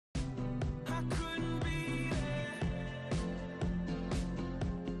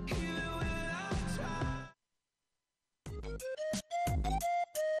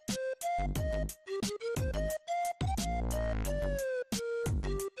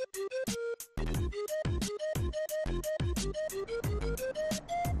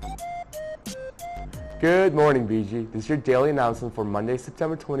Good morning, BG. This is your daily announcement for Monday,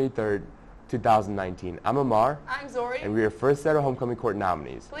 September 23rd, 2019. I'm Amar. I'm Zori. And we are first set of homecoming court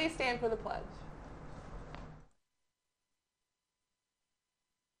nominees. Please stand for the pledge.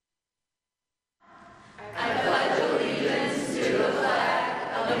 I pledge allegiance to the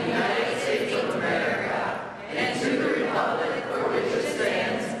flag of the United States of America and to the republic for which it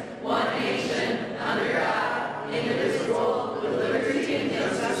stands, one nation, under God, indivisible, with liberty and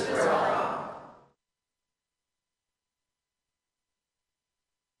justice for all.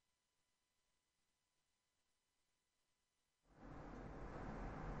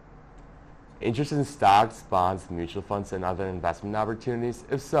 Interested in stocks, bonds, mutual funds, and other investment opportunities?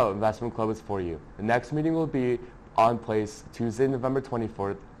 If so, Investment Club is for you. The next meeting will be on place Tuesday, November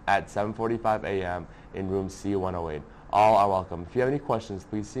 24th at 7:45 a.m. in room C108. All are welcome. If you have any questions,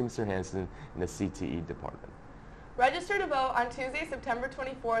 please see Mr. Hanson in the CTE department. Register to vote on Tuesday, September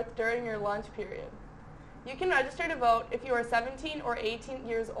 24th during your lunch period. You can register to vote if you are 17 or 18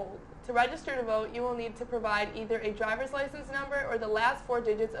 years old. To register to vote, you will need to provide either a driver's license number or the last 4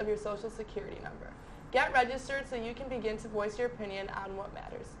 digits of your social security number. Get registered so you can begin to voice your opinion on what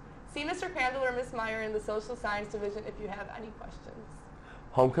matters. See Mr. Crandall or Ms. Meyer in the Social Science Division if you have any questions.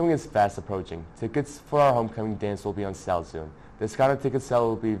 Homecoming is fast approaching. Tickets for our homecoming dance will be on sale soon. Discounted ticket sale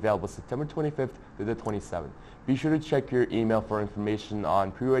will be available September 25th through the 27th. Be sure to check your email for information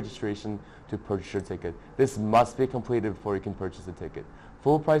on pre-registration to purchase your ticket. This must be completed before you can purchase a ticket.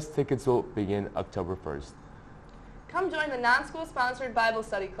 Full price tickets will begin October 1st. Come join the non-school sponsored Bible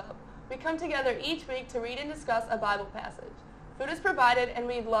Study Club. We come together each week to read and discuss a Bible passage. Food is provided and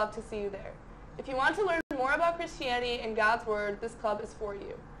we'd love to see you there. If you want to learn more about Christianity and God's Word, this club is for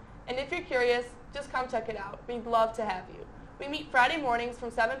you. And if you're curious, just come check it out. We'd love to have you. We meet Friday mornings from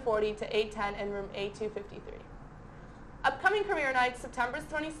 7:40 to 8:10 in room A253. Upcoming career night, September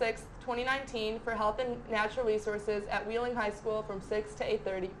 26th, 2019 for Health and Natural Resources at Wheeling High School from 6 to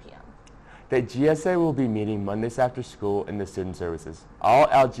 8:30 p.m. The GSA will be meeting Mondays after school in the student services. All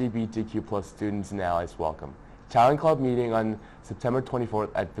LGBTQ plus students and allies welcome. Talent Club meeting on September 24th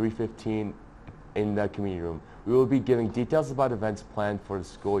at 3:15 in the community room. We will be giving details about events planned for the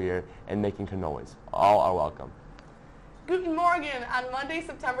school year and making cannolis. All are welcome. Guten Morgen on Monday,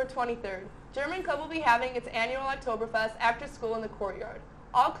 September 23rd. German Club will be having its annual Oktoberfest after school in the courtyard.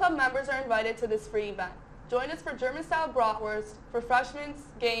 All club members are invited to this free event. Join us for German-style bratwurst, refreshments,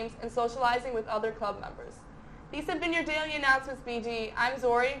 games, and socializing with other club members. These have been your daily announcements, BG. I'm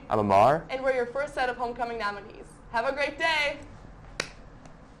Zori. I'm Amar. And we're your first set of homecoming nominees. Have a great day.